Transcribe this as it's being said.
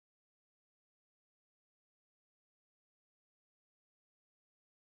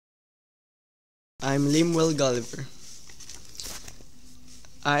I'm Limwell Gulliver.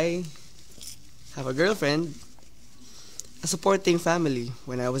 I have a girlfriend, a supporting family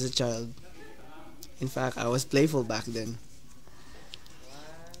when I was a child. In fact, I was playful back then.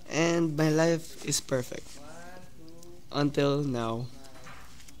 And my life is perfect. Until now.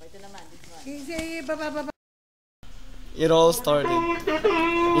 It all started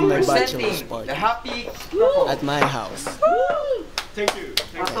in my bachelor's party at my house. Thank you.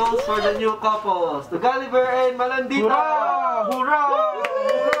 A toast for the new couples, to Gulliver and Malandita! Hurrah! Hurrah!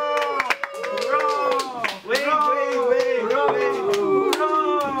 Hurrah! Wait!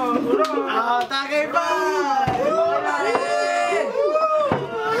 Hurrah! Tagay pa!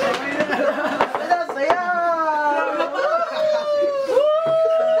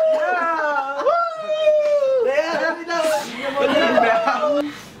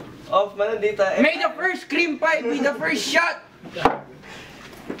 Of Malandita. May the first cream pie be the first shot!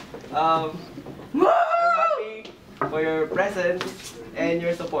 I'm happy for your presence and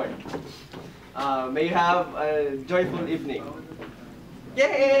your support. May you have a joyful evening.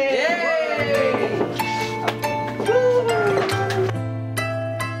 Yay!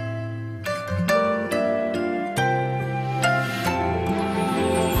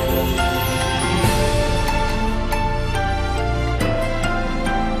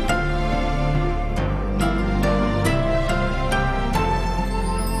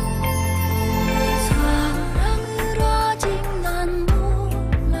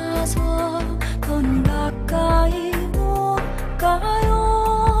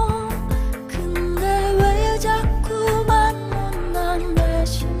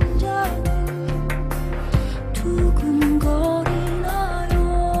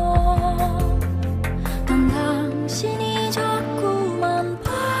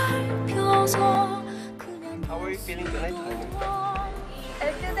 How are you feeling tonight?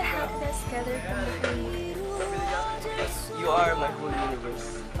 I feel the happiness gathered from the green. You are my whole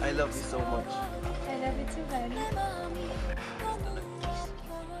universe. I love you so much. I love you too, honey.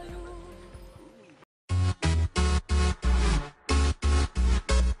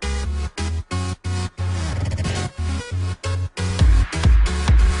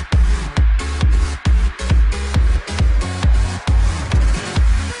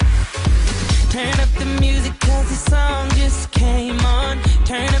 Turn up the music cause the song just came on.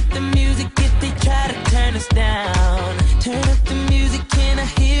 Turn up the music if they try to turn us down. Turn up the music, can I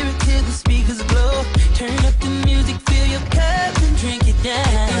hear it till the speakers blow? Turn up the music, fill your cup and drink it down.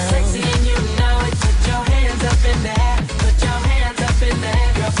 If you're sexy and you know it, put your hands up in there. Put your hands up in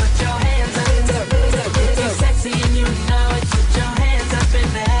there. Girl, put your hands up in there. If you're sexy and you know it, put your hands up in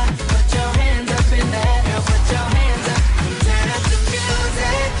there. Put your hands up in there. Girl, put your hands up. And turn up the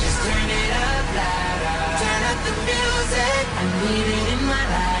music, just turn it up louder. Turn up the music, I need it in my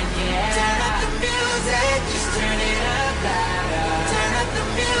life, yeah. Turn up the music, just turn it up louder. Turn up the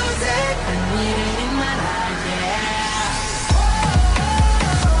music, I need it in my life, yeah.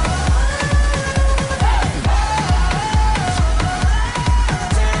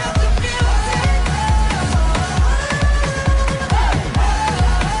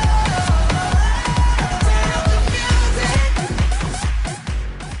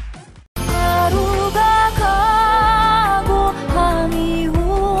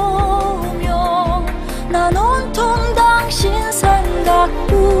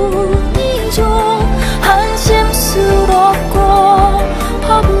 뿐이죠. 한심스럽고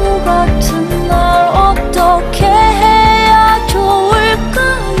바보 같은 날 어떻게 해야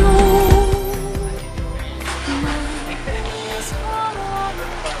좋을까요?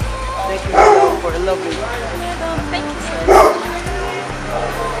 Thank you for a lovely Thank you so much.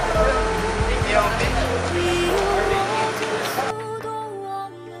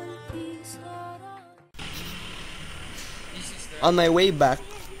 On my way back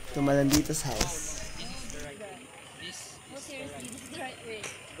to Malandita's house, Seriously, this is the right way.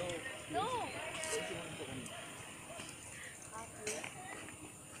 No!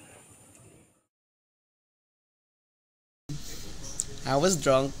 I was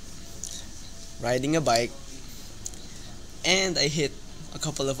drunk, riding a bike, and I hit a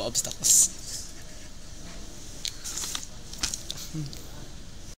couple of obstacles.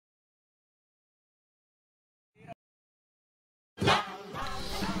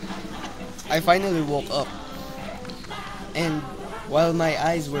 I finally woke up, and while my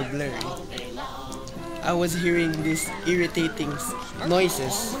eyes were blurry, I was hearing these irritating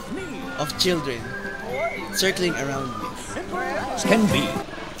noises of children circling around me. Can be.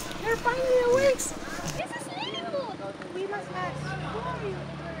 You're finally awake! This is you! We must ask who are you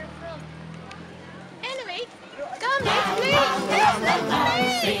and where you're from. Anyway, come, let's play! Let's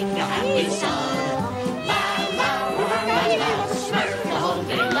play!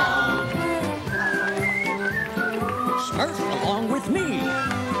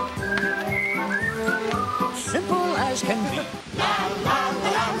 as can be.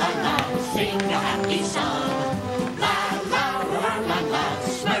 Sing a happy song. La la la la la.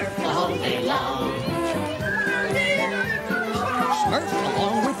 Smurf the whole day long. Smurf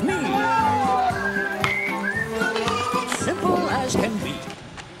along with me. Simple as can be.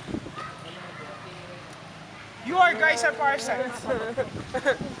 You are guys are parasites.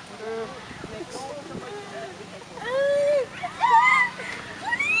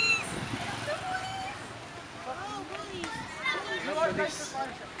 You are guys are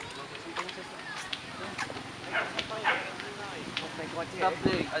parasites. Stop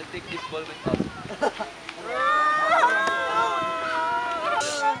playing. I'll take this ball with us.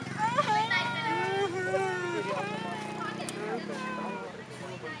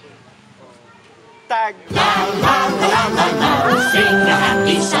 Tag. Sing a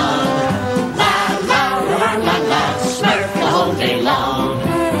happy song. La la la la la. Smurf the whole day long.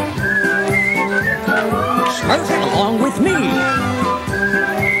 Smurf along with me.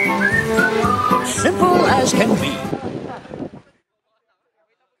 Simple as can be.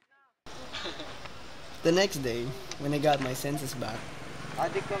 The next day, when I got my senses back, I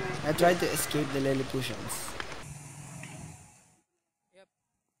tried to escape the Lilliputians.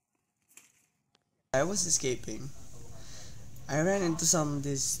 I was escaping. I ran into some of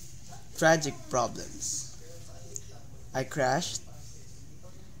these tragic problems. I crashed.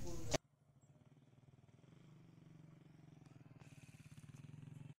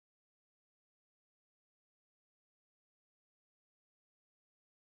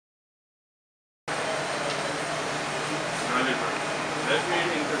 Gulliver, let me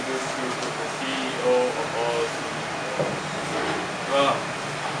introduce you to the CEO of all CEOs. Well,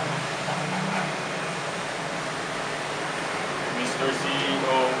 Mr.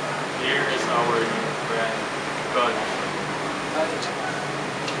 CEO, here is our new friend, Gulliver.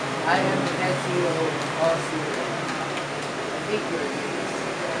 I am the head CEO of CEO. I think you're genius.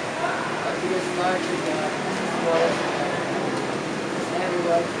 But you can start with the smallest job. Because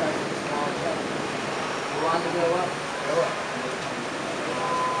everyone starts with a small job. You want to grow up? Grow up.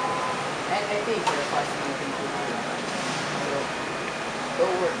 And I think you're fascinating to do. So,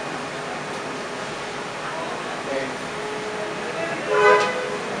 don't worry. There.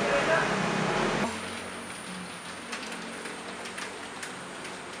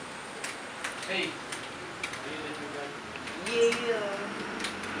 Hey. Yeah.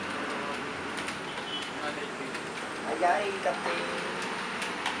 I got it, Captain.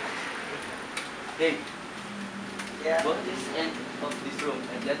 Hey. Yeah. Go to this end of this room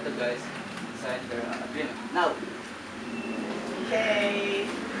and let the guys sign their agreement. Now. Okay.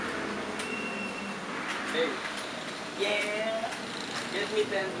 Hey. Yeah. Get me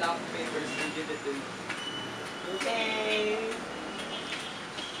 10 blank papers and give it to me. Okay.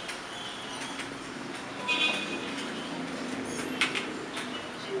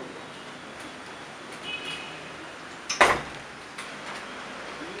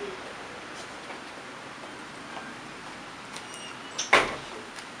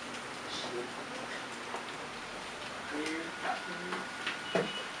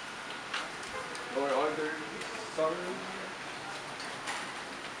 Your order, sorry.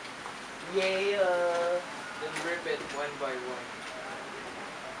 Yeah. Then rip it one by one.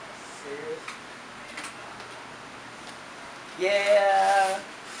 Serious? Yeah.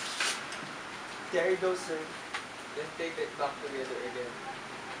 There you go, sir. Then take it back together again.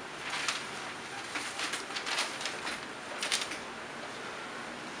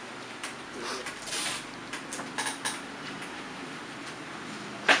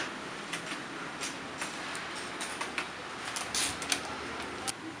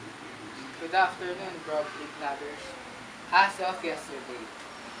 Good afternoon, property clappers. As of yesterday,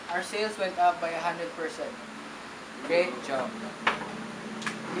 our sales went up by 100%. Great job.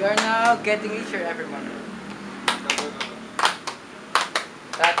 You are now getting richer every month.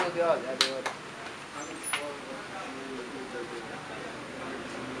 That will be all, everyone.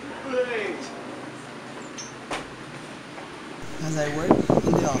 As I worked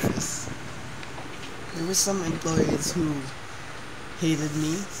in the office, there were some employees who hated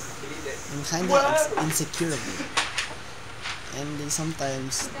me and kind of insecure of me, and they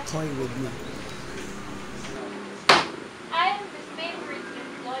sometimes toy with me. I am the favorite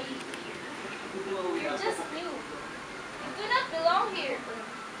employee here. You're just new. You do not belong here.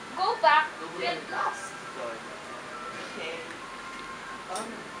 Go back, get lost. Okay.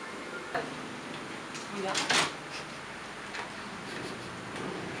 Yes.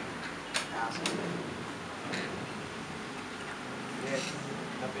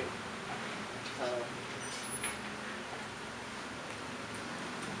 Happy.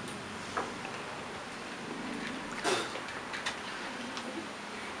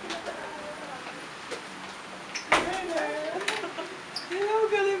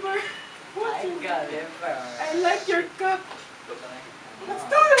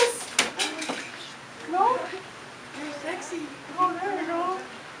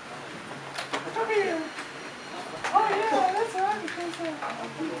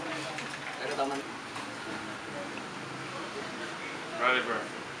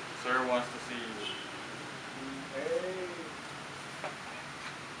 Sir wants to see you. Hey.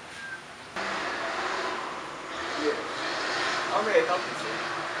 Yeah. How may I help you, sir?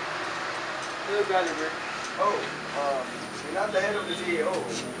 Hello, Gulliver. Oh, you're not the head of the CEO.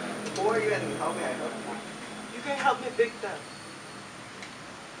 Who are you and how may I help you? You can help me big time.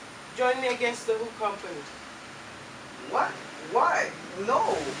 Join me against the whole company. What? Why?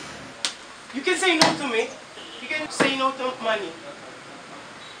 No. You can say no to me. You can say no to money.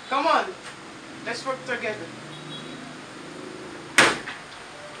 Come on. Let's work together.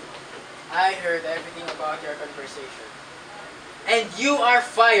 I heard everything about your conversation. And you are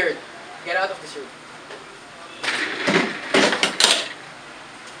fired. Get out of this room.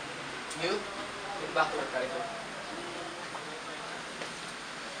 You, get back to work, Gulliver.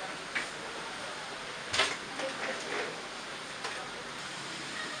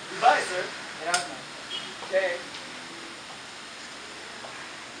 Goodbye, sir. Get out now. Okay.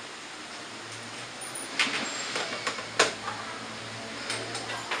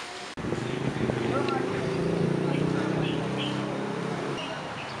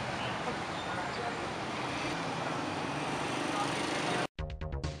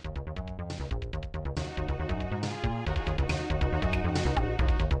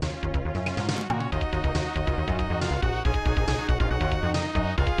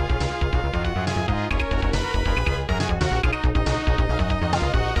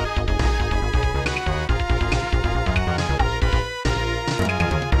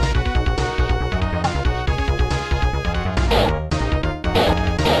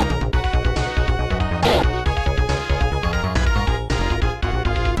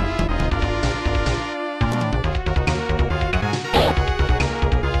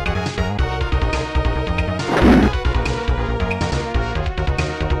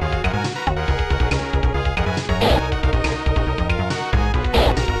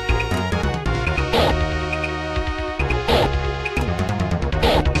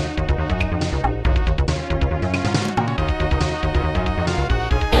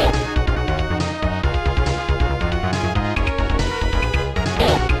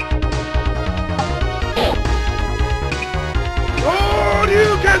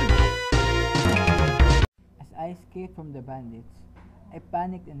 As I escaped from the bandits, I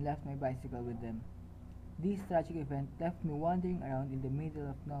panicked and left my bicycle with them. This tragic event left me wandering around in the middle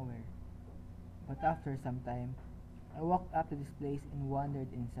of nowhere. But after some time, I walked up to this place and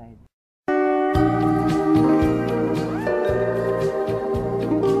wandered inside.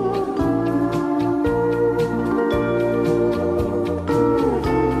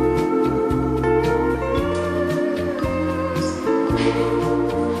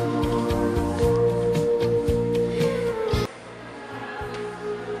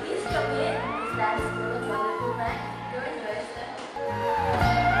 Please come in. Is that a school of wonderful man? You're interested.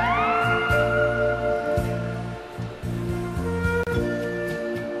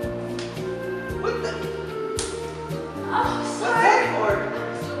 What the? Oh, What's sorry. that for?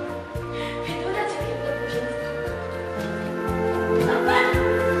 We do that to keep the patients.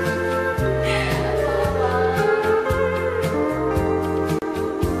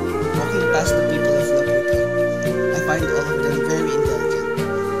 Walking past the people of Laputa, I find all of them very intelligent.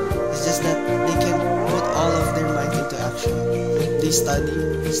 It's just that they can't put all of their minds into action. They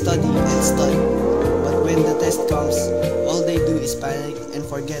study, study, and study. But when the test comes, all they do is panic and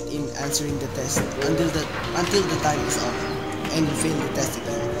forget in answering the test until the time is up and you fail the test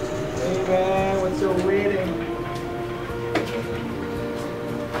again. Hey man, what's your waiting?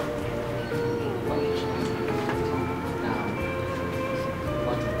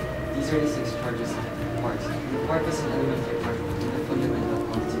 These are the 6 charges parts. The purpose and elementary part of the fundamental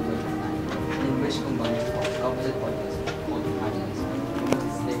concept of time, in which combine opposite particles called atoms.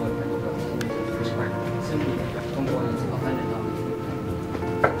 Stable particle which are simply components of an atomic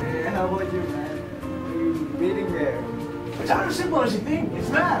number. Hey, how about you, man? What are you reading there? It's not as simple as you think. It's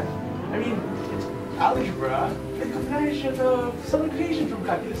math. I mean, it's algebra, the combination of some equations from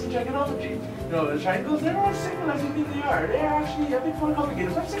calculus and trigonometry. You know, the triangles, they're not as simple as you think they are. They're actually a bit more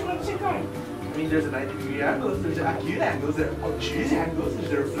complicated, but simple at the same time. I mean, there's the 90-degree angles, there's the acute angles, there are obtuse angles, there's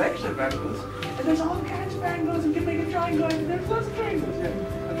the reflection of angles, and there's all kinds of angles. You can make a triangle, and there's lots of triangles. Yeah.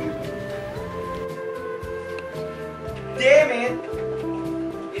 Okay. Damn it!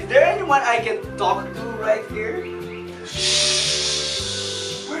 Is there anyone I can talk to right here?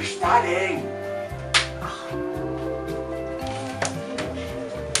 We're studying!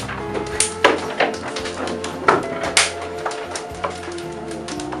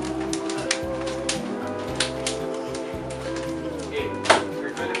 Hey,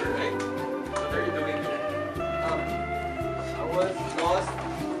 you're Gulliver, right? What are you doing here? I was lost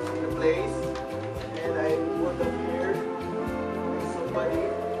place, and I put up here.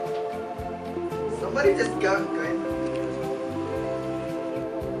 Somebody just got I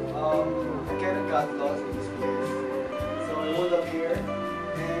kind of got lost in this place. So I moved up here,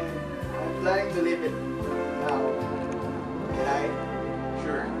 and I'm planning to leave it now. Can I?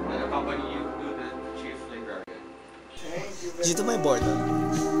 Sure, I'll accompany you to the chief librarian. Due to my boredom,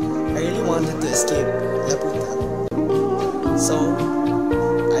 I really wanted to escape Laputa. So,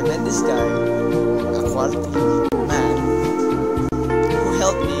 I met this guy, a quality man, who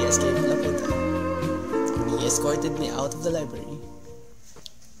helped me escape Laputa. He escorted me out of the library.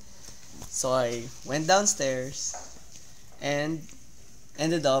 So I went downstairs and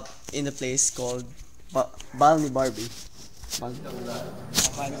ended up in a place called Balny Barbie. Why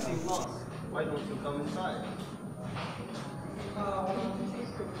don't you come inside?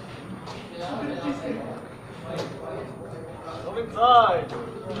 Come inside!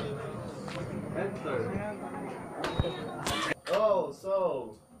 Enter. Oh,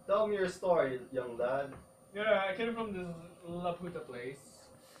 so, tell me your story, young lad. Yeah, I came from this Laputa place,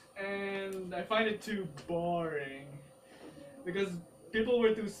 and I find it too boring because people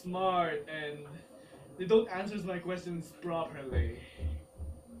were too smart and they don't answer my questions properly.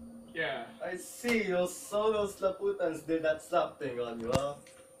 Yeah. I see, so those Laputans did that slap thing on you, huh?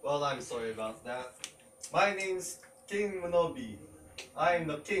 Well, I'm sorry about that. My name's King Monobi. I'm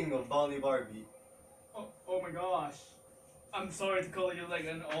the king of Balny Barbie. Oh my gosh. I'm sorry to call you like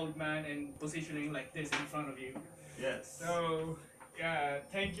an old man and positioning like this in front of you. Yes. So, yeah,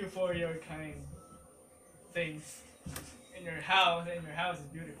 thank you for your kind things. And your house is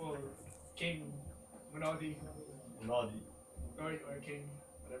beautiful. King Monodi. Monodi. Or King,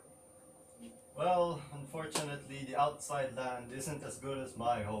 whatever. Well, unfortunately, the outside land isn't as good as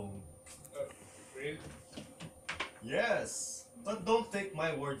my home. Really? Yes, but don't take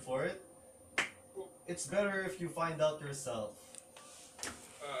my word for it. It's better if you find out yourself.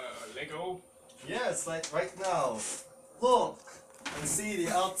 Lego? Yes, like right now. Look and see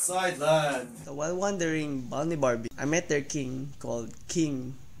the outside land. So while wandering Balny Barbie, I met their king called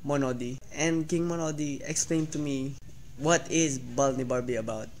King Monodi. And King Monodi explained to me what is Balny Barbie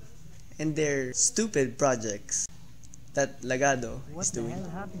about and their stupid projects that Lagado What is the doing. hell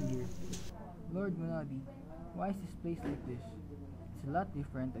happened here? Lord Monodi, why is this place like this? It's a lot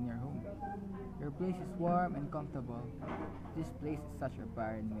different than your home. Your place is warm and comfortable. This place is such a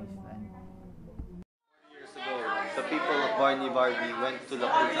barren wasteland. Years ago, the people of Barney Barbie went to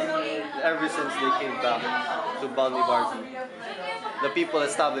Laputa. Ever since they came back to Barney Barbie, the people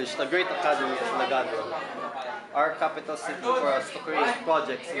established a great academy at Lagado, our capital city, for us to create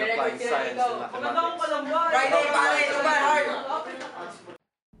projects in applying science and mathematics.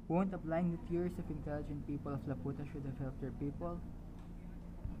 Won't applying the theories of intelligent people of Laputa should have helped your people?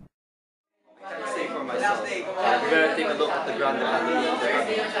 I can say for myself, you better take a look at the Grand Academy of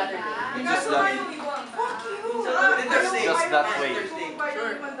Lagado. Just that way.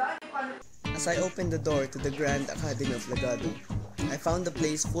 As I opened the door to the Grand Academy of Lagado, I found the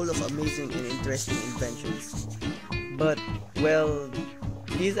place full of amazing and interesting inventions. But, well,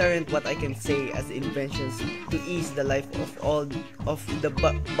 these aren't what I can say as inventions to ease the life of all of the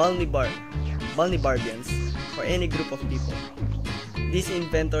Balny Barbians or any group of people. These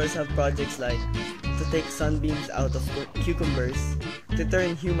inventors have projects like to take sunbeams out of cucumbers, to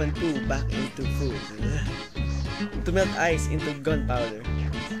turn human poo back into food, to melt ice into gunpowder,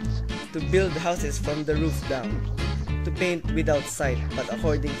 to build houses from the roof down, to paint without sight but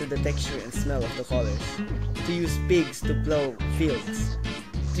according to the texture and smell of the colors, to use pigs to plow fields,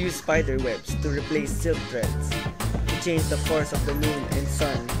 to use spider webs to replace silk threads, to change the course of the moon and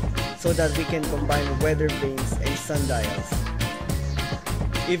sun so that we can combine weather vanes and sundials.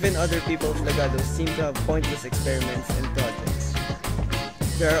 Even other people of Lagado seem to have pointless experiments and projects.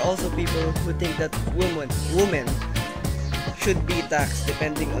 There are also people who think that women should be taxed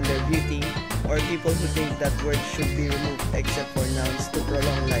depending on their beauty, or people who think that words should be removed except for nouns to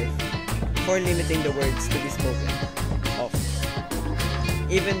prolong life, for limiting the words to be spoken of.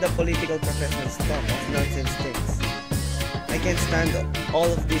 Even the political professionals talk of nonsense things. I can't stand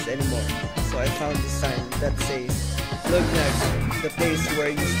all of this anymore, so I found this sign that says, Lugnag, the place where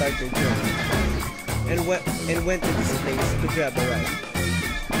you start your journey, and went to this place to grab a ride.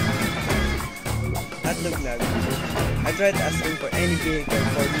 At Lugnag, I tried asking for any vehicle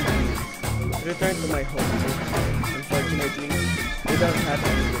for me to return to my home. Unfortunately, we don't have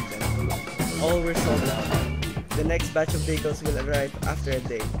any with them. All were sold out. The next batch of vehicles will arrive after a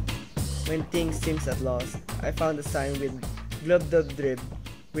day. When things seems at loss, I found a sign with Glub Dub Drib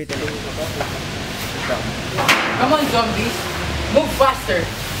written. Come on, zombies! Move faster!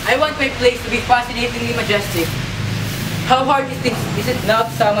 I want my place to be fascinatingly majestic. How hard is it now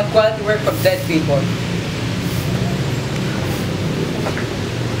to summon quality work from dead people?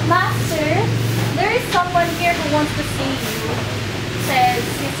 Master, there is someone here who wants to see you. Says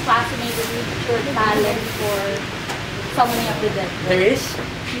he's fascinated with your talent for summoning up the dead. There is?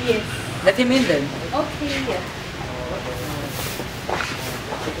 Yes. Let him in then. Okay.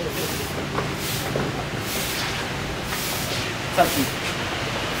 Something.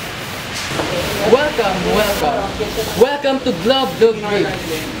 Welcome to Globe Grave.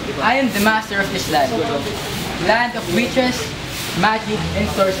 I am the master of this land. Land of witches, magic, and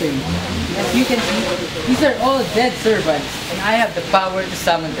sorcery. As you can see, these are all dead servants, and I have the power to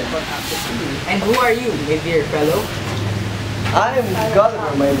summon them. And who are you, my dear fellow? I am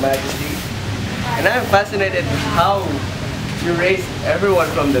Gulliver, my majesty, and I am fascinated how you raised everyone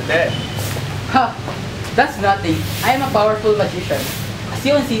from the dead. Ha! That's nothing. I am a powerful magician. As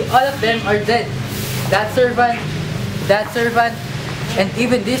you can see, all of them are dead. That servant, and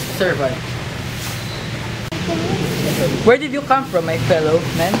even this servant. Where did you come from, my fellow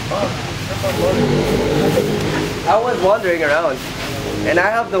man? I was wandering around, and I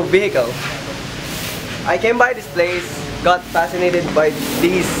have no vehicle. I came by this place, got fascinated by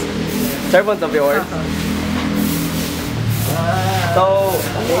these servants of yours. So,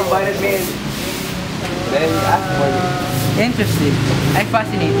 they invited me in, then asked for me. Interesting. I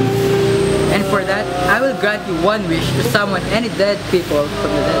fascinate you. And for that, I will grant you one wish to summon any dead people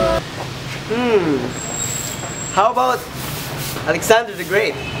from the dead. How about Alexander the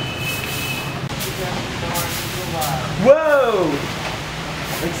Great? Whoa!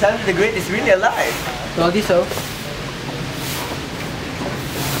 Alexander the Great is really alive. Told you so.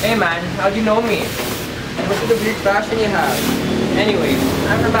 Hey man, how'd you know me? What's with the weird fashion you have? Anyway,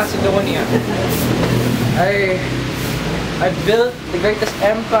 I'm from Macedonia. I built the greatest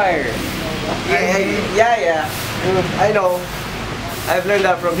empire. Yeah. I know. I've learned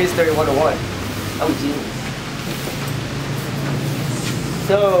that from History 101. I'm a genius.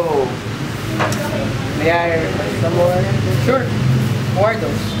 So, may I some more? Sure. Who are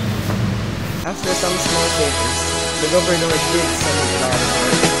those? After some small favors, the governor did summon a lot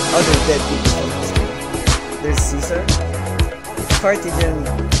of other dead people from history. There's Caesar, Carthaginian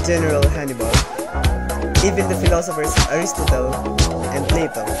General Hannibal, even the philosophers Aristotle and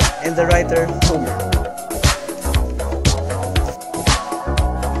Plato, and the writer Homer.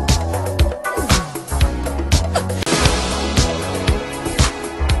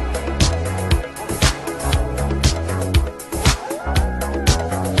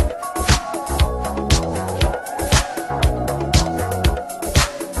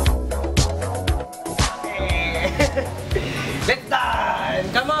 Let's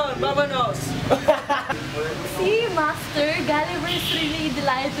dance! Come on, vámonos! See, Master, Gulliver is really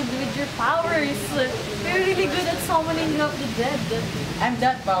delighted with your powers. You're really good at summoning up the dead. I'm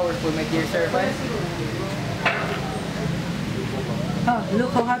that powerful, my dear servant. Oh,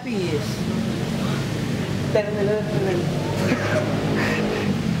 look how happy he is.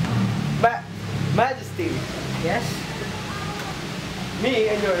 Majesty, Yes? me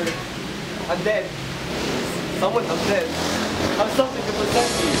and your undead, someone undead, have something to present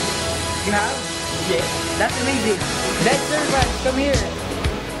to you. You have? Yes. That's amazing. Dead servants, come here.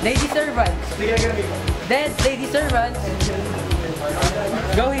 Lady servants. Sige, gabi. Dead lady servants.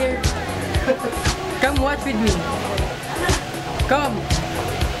 Go here. Come watch with me. Come.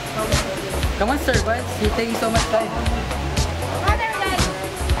 Come on, servants. You're taking so much time.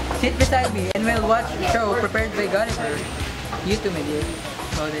 Sit beside me and we'll watch the show prepared by Gulliver. You too, my dear.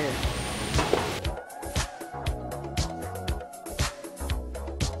 Go there.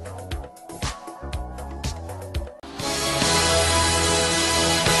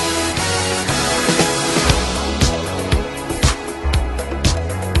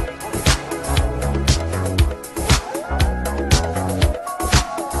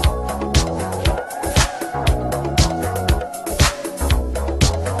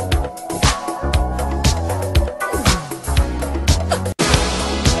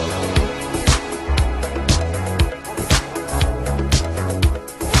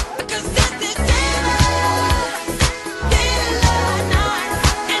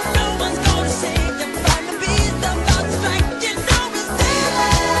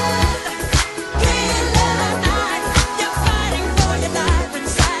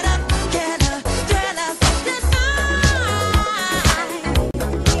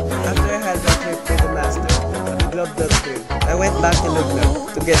 I went back to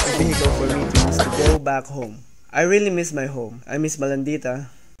Lugna to get a vehicle for me to use to go back home. I really miss my home. I miss Malandita.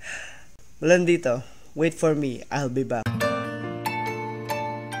 Malandita, wait for me. I'll be back.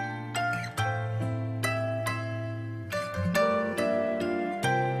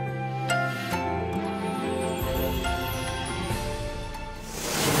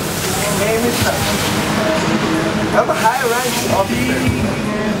 I'm a high-ranking officer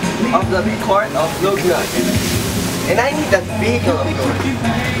of the court of Lugnan, and I need that vehicle of yours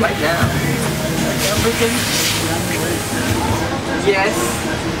right now. Yes.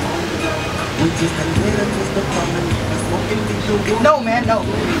 No, man, no.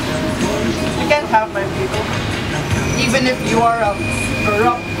 You can't have my vehicle. Even if you are a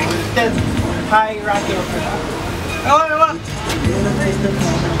corrupted, high-ranking officer. No, what?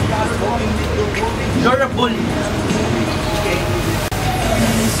 You're a bully. Okay.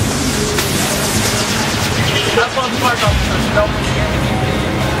 That's what smart officers don't.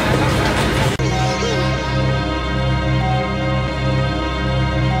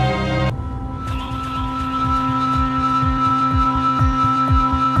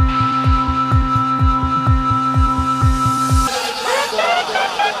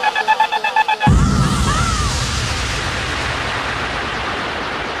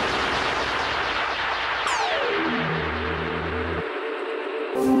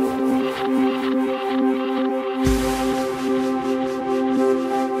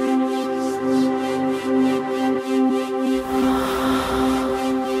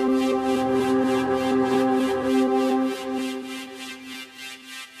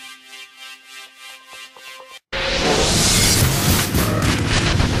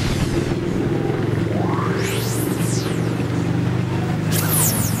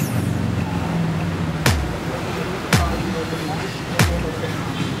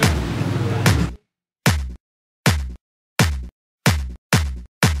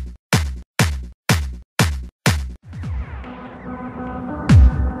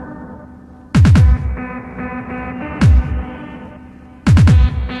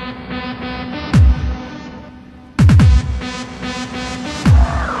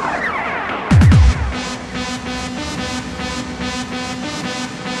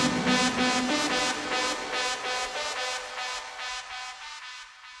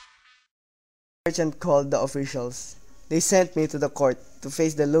 Merchant called the officials. They sent me to the court to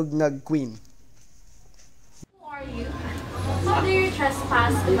face the Lugnag Queen. Who are you? How dare you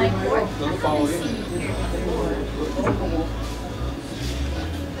trespass in my court? I haven't seen you here before.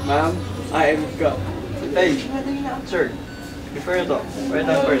 Ma'am, I am God. Hey, sir. Before you talk, right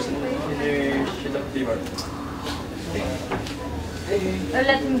on person. She's a fever.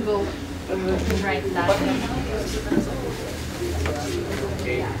 Let him go. Right, that.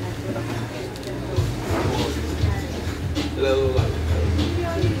 Okay.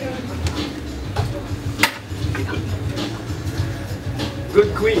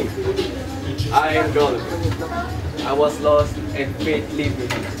 Good queen, I am Gulliver. I was lost and fate lead me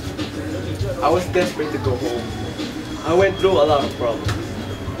here. I was desperate to go home. I went through a lot of problems.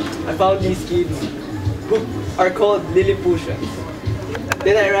 I found these kids who are called Lilliputians.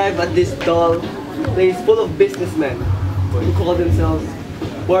 Then I arrived at this dull place full of businessmen who call themselves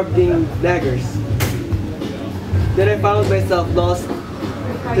Barbding Daggers. Then I found myself lost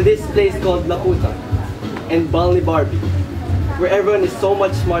to this place called Laputa and Balny Barbie, where everyone is so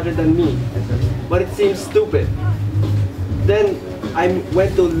much smarter than me, but it seems stupid. Then I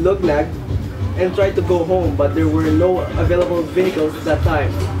went to Lugnag and tried to go home, but there were no available vehicles that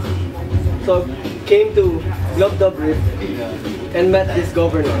time. So I came to Globdobrief and met this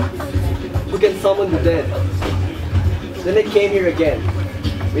governor, who can summon the dead. Then I came here again,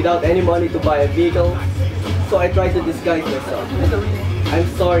 without any money to buy a vehicle, so I tried to disguise myself. I'm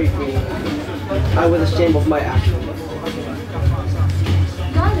sorry, Queen. I was ashamed of my actions.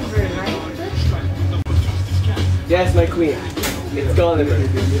 Gulliver, right? Yes, my Queen. It's Gulliver.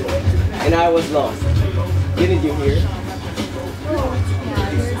 And I was lost. Didn't you hear?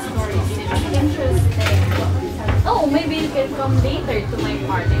 Yeah, your story seems interesting. Oh, maybe you can come later to my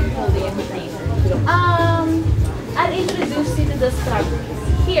party and hold the invitation. I'll introduce you to the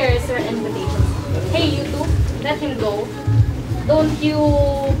strawberries. Here's your invitation. Hey, you two, let him go. Don't you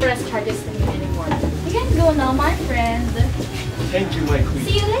press charges to him anymore. You can go now, my friend. Thank you, my Queen.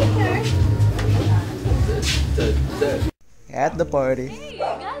 See you later. At the party, Hey,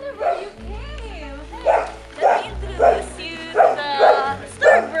 Gulliver, you came. Hey, let me introduce you to the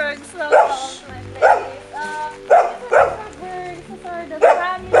Starbergs of my place. Starbergs are the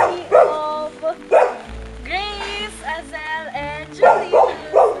family of Grace, Azel, and Julius.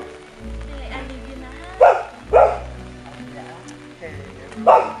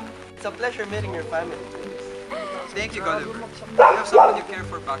 It's a pleasure meeting your family. Thank you, Gulliver. You have someone you care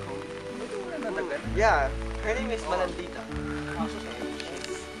for back home? Yeah, her name is Malandita.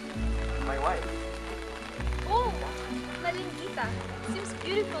 She's my wife. Oh, Malingita. Seems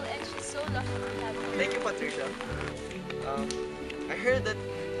beautiful and she's so lucky to have you. Thank you, Patricia. I heard that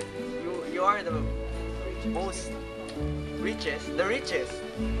you are the most the richest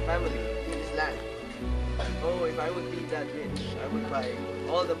family in this land. Oh, if I would be that rich, I would buy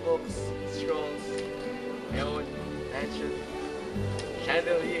all the books, scrolls, my own mansion,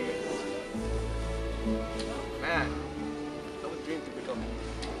 chandeliers. Man, I would dream to become one.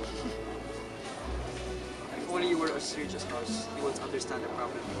 If only you were as rich as us, you would understand the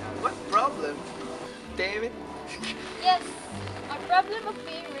problem we have. What problem? Damn it. Yes, our problem of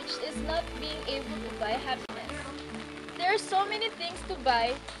being rich is not being able to buy happiness. There are so many things to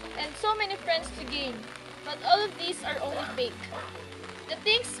buy and so many friends to gain, but all of these are only fake. The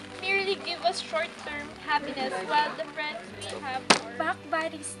things merely give us short-term happiness while the friends we have are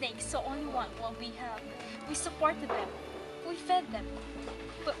backbiting snakes so only want what we have. We supported them. We fed them.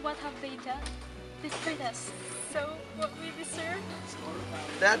 But what have they done? They fed us. So what we deserve?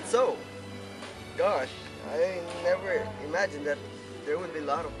 That's so. Gosh, I never imagined that there would be a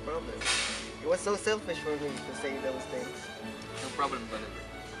lot of problems. It was so selfish for me to say those things. No problem, Gulliver.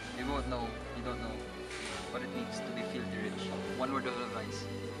 You don't know what it means to be filthy rich. One word of advice: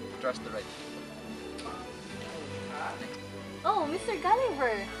 trust the right people. Oh, Mr.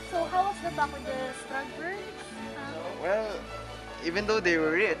 Gulliver. So how was the talk with the Strasbourg? Well, even though they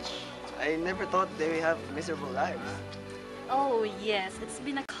were rich, I never thought they would have miserable lives. Oh yes, it's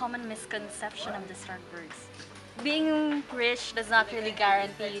been a common misconception of the Strasbourgs. Being rich does not really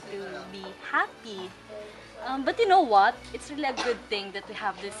guarantee you to be happy. But you know what? It's really a good thing that we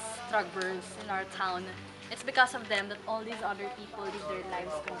have these Strasbourgs in our town. It's because of them that all these other people live their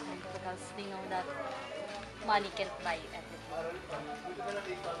lives complete because they know that money can't buy everything.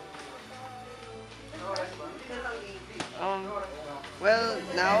 Well,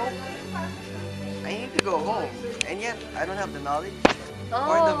 now I need to go home, and yet I don't have the knowledge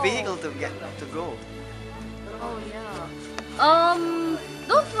or the vehicle to get to go. Oh yeah.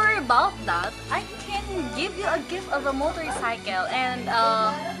 Don't worry about that. I can give you a gift of a motorcycle and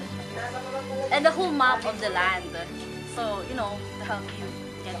the whole map of the land. So you know to help you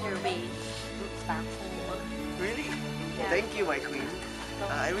get your way back home. Really? Yeah. Thank you, my queen.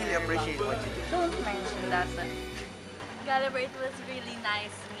 I really appreciate what you do. Don't mention that. Gulliver, it was really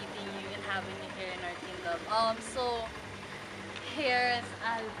nice meeting you and having you here in our kingdom. So here is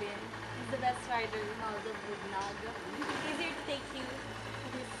Alvin. He's the best rider in all the Bugnag. He's here to take you to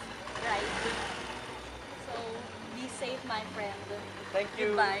this ride. So be safe, my friend. Thank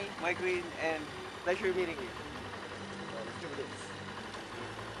you, Goodbye. my queen, and pleasure meeting you. Let's do this.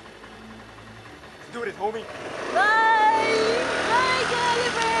 Let's do it, homie. Bye! Bye,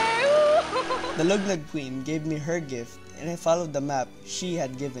 Gulliver! The Lugnag Queen gave me her gift, and I followed the map she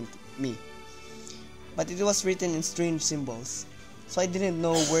had given me. But it was written in strange symbols, so I didn't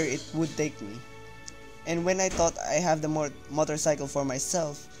know where it would take me. And when I thought I have the motorcycle for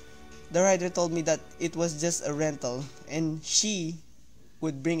myself, the rider told me that it was just a rental, and she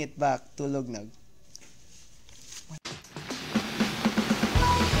would bring it back to Lugnag.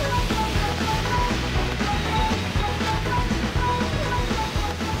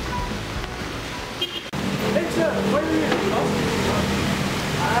 Where are you? I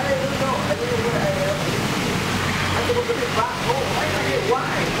don't know. I don't know where I am. I'm supposed to be back home. Why?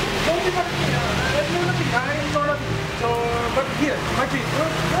 Don't be back here. There's nothing. I'm not. So, but here, my feet.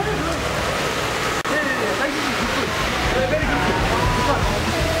 Yeah. Nice to meet you. Very good.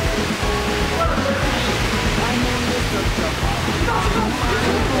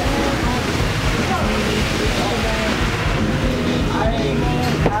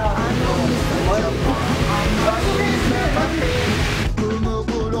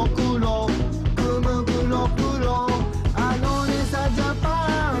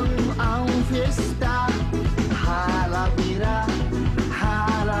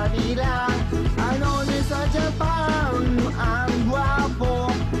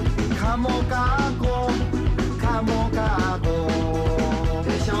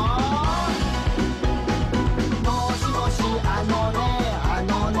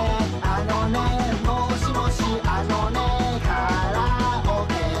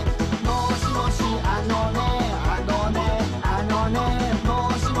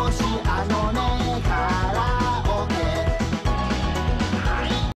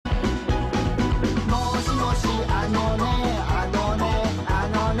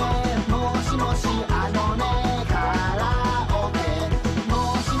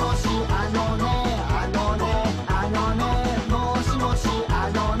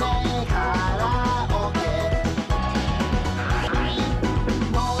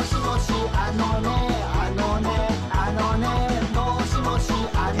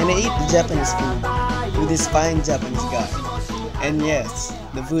 And I eat the Japanese food with this fine Japanese guy. And yes,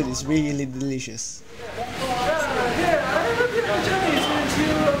 the food is really delicious.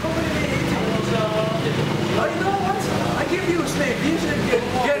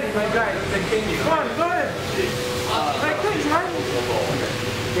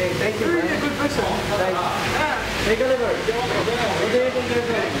 Hey Gulliver, what do you think you're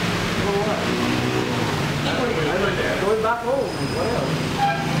doing? For what? Going back home. What else?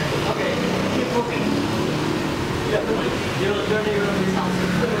 Okay, keep moving. Yeah, you'll journey around this house.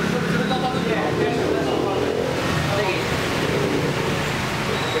 Yeah, there's a little water. Okay.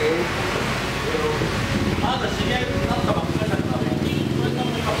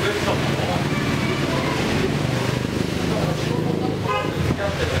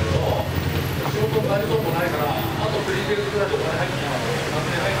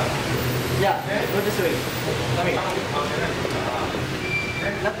 Yeah, go this way. Come here.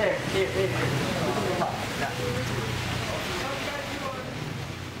 Not there. Here, here. Yeah.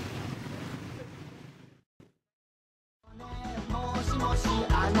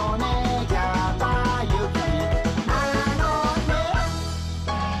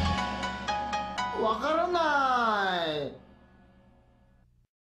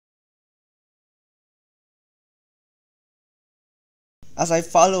 As I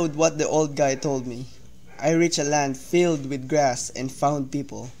followed what the old guy told me, I reached a land filled with grass and found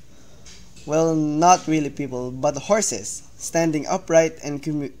people. Well, not really people, but horses, standing upright and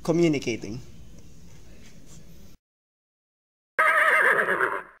communicating.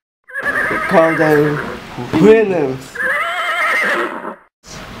 We call them Williams.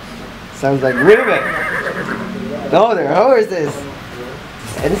 Sounds like women. No, they're horses.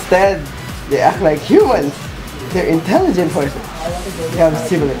 Instead, they act like humans. They're intelligent horses. They have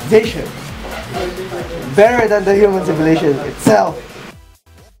civilization. Better than the human civilization itself.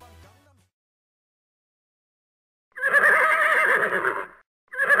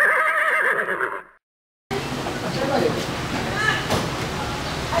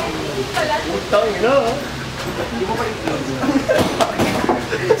 Utang yun, no? Hindi mo pa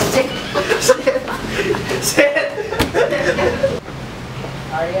Shit! Shit! Shit!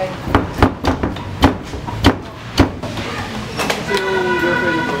 Arian.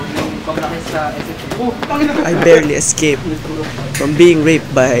 I barely escaped from being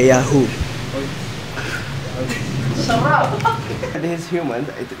raped by a Yahoo. These humans,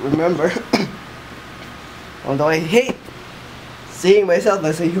 I remember, although I hate seeing myself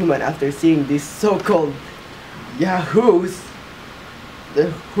as a human after seeing these so-called Yahoos,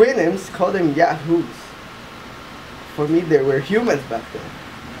 the Williams call them Yahoos. For me, they were humans back then.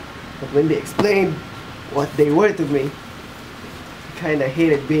 But when they explained what they were to me, I kinda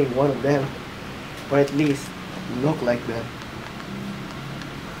hated being one of them. Or at least look like them.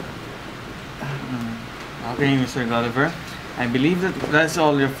 Okay, Mr. Gulliver. I believe that that's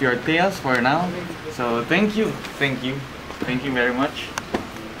all of your tales for now. So thank you. Thank you. Thank you very much.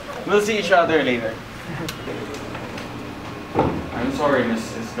 We'll see each other later. I'm sorry,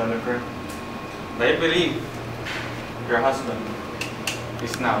 Mrs. Gulliver. But I believe your husband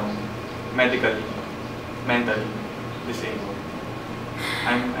is now medically, mentally disabled.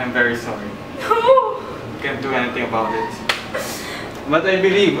 I'm very sorry. Can't do anything about it. But I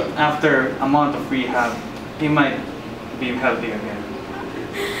believe after a month of rehab, he might be healthy again.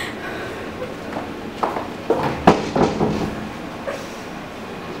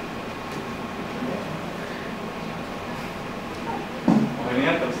 Okay na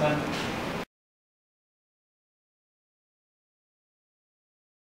yan, tapos na.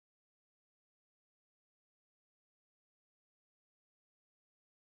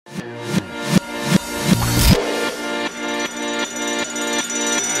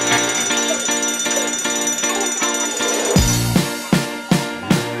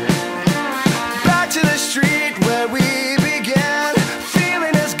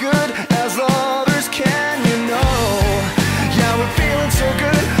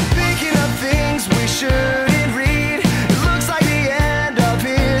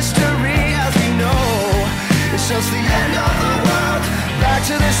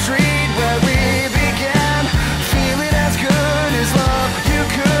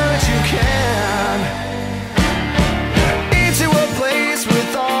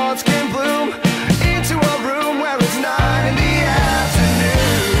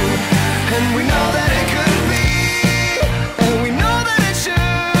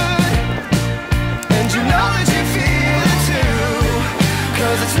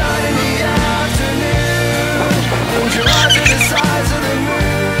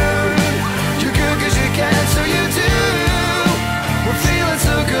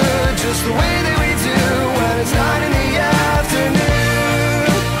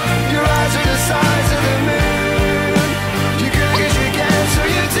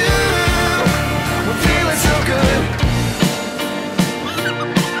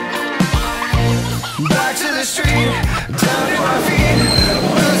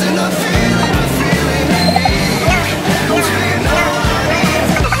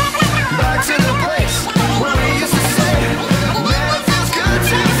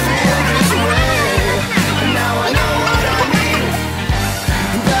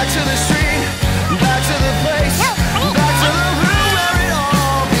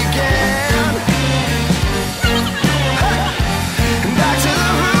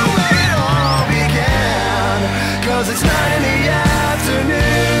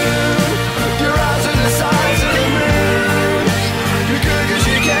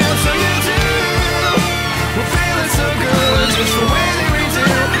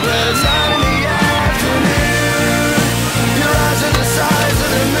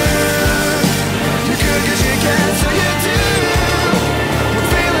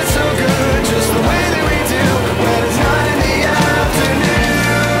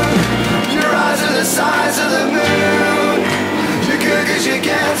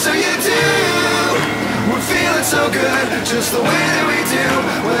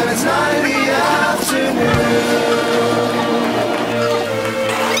 sunny afternoon.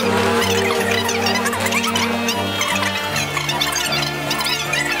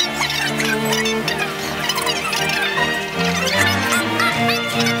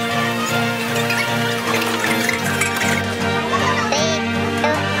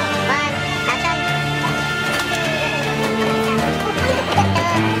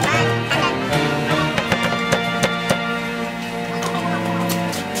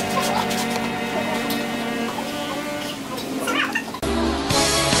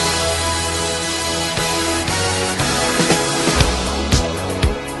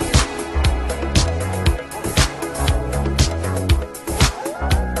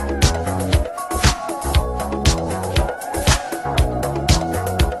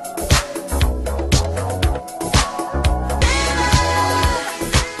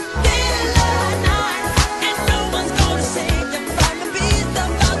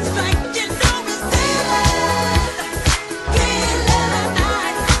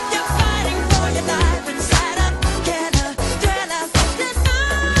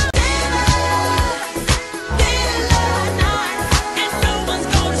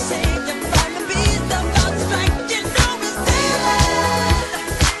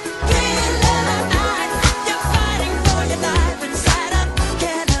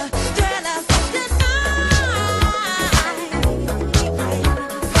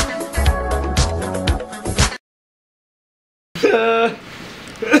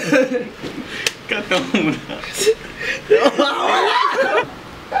 Kata mo muna.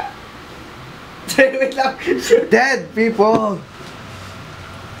 Wait lang. Dead people!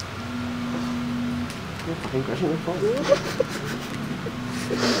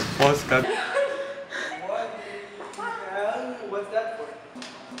 Pause cut.